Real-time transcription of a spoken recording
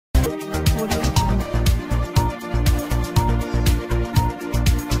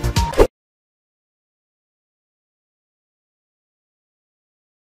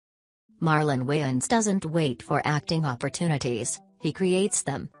Marlon Wayans doesn't wait for acting opportunities, he creates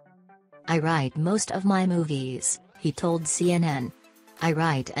them. "I write most of my movies," he told CNN. "I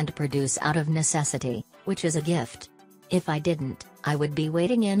write and produce out of necessity, which is a gift. If I didn't, I would be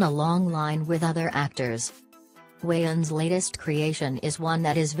waiting in a long line with other actors." Wayans' latest creation is one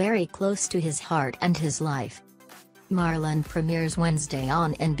that is very close to his heart and his life. Marlon premieres Wednesday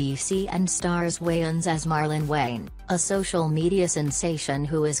on NBC and stars Wayans as Marlon Wayans, a social media sensation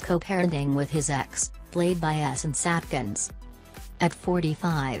who is co-parenting with his ex, played by Essence Atkins. At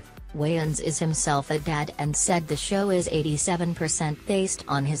 45, Wayans is himself a dad and said the show is 87% based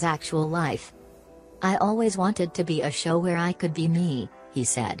on his actual life. "I always wanted to be a show where I could be me," he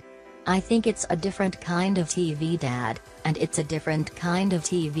said. "I think it's a different kind of TV dad, and it's a different kind of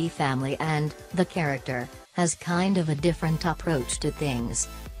TV family, and the character has kind of a different approach to things."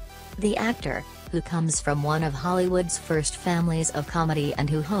 The actor, who comes from one of Hollywood's first families of comedy and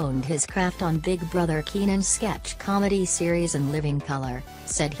who honed his craft on Big Brother Keenan's sketch comedy series In Living Color,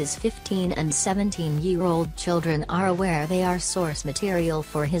 said his 15 and 17-year-old children are aware they are source material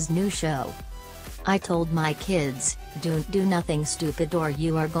for his new show. "I told my kids, don't do nothing stupid or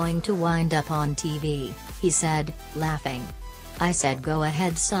you are going to wind up on TV," he said, laughing. "I said go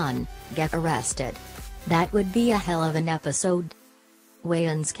ahead son, get arrested. That would be a hell of an episode."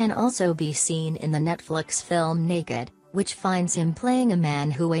 Wayans can also be seen in the Netflix film Naked, which finds him playing a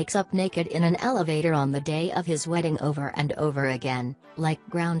man who wakes up naked in an elevator on the day of his wedding over and over again, like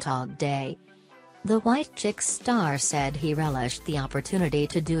Groundhog Day. The White Chicks star said he relished the opportunity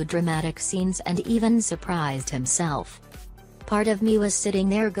to do dramatic scenes and even surprised himself. "Part of me was sitting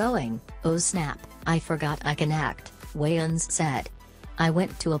there going, oh snap, I forgot I can act," Wayans said. "I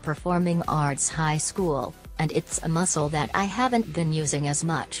went to a performing arts high school, and it's a muscle that I haven't been using as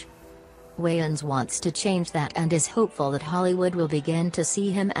much." Wayans wants to change that and is hopeful that Hollywood will begin to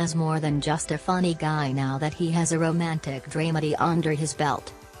see him as more than just a funny guy now that he has a romantic dramedy under his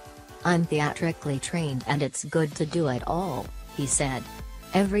belt. "I'm theatrically trained and it's good to do it all," he said.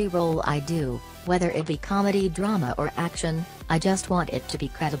 "Every role I do, whether it be comedy, drama or action, I just want it to be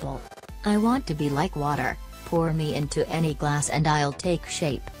credible. I want to be like water, pour me into any glass and I'll take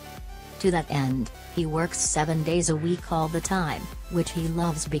shape." To that end, he works 7 days a week all the time, which he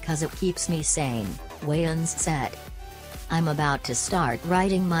loves because it keeps me sane, Wayans said. "I'm about to start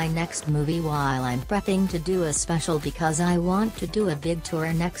writing my next movie while I'm prepping to do a special because I want to do a big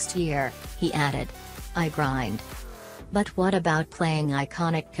tour next year," he added. "I grind." But what about playing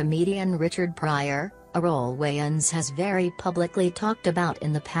iconic comedian Richard Pryor, a role Wayans has very publicly talked about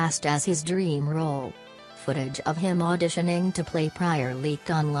in the past as his dream role? Footage of him auditioning to play Pryor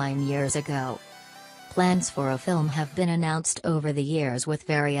leaked online years ago. Plans for a film have been announced over the years with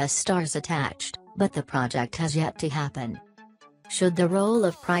various stars attached, but the project has yet to happen. Should the role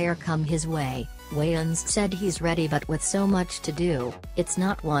of Pryor come his way, Wayans said he's ready, but with so much to do, it's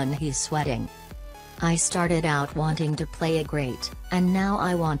not one he's sweating. "I started out wanting to play a great, and now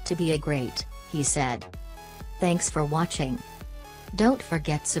I want to be a great," he said. Thanks for watching. Don't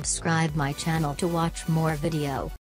forget subscribe my channel to watch more video.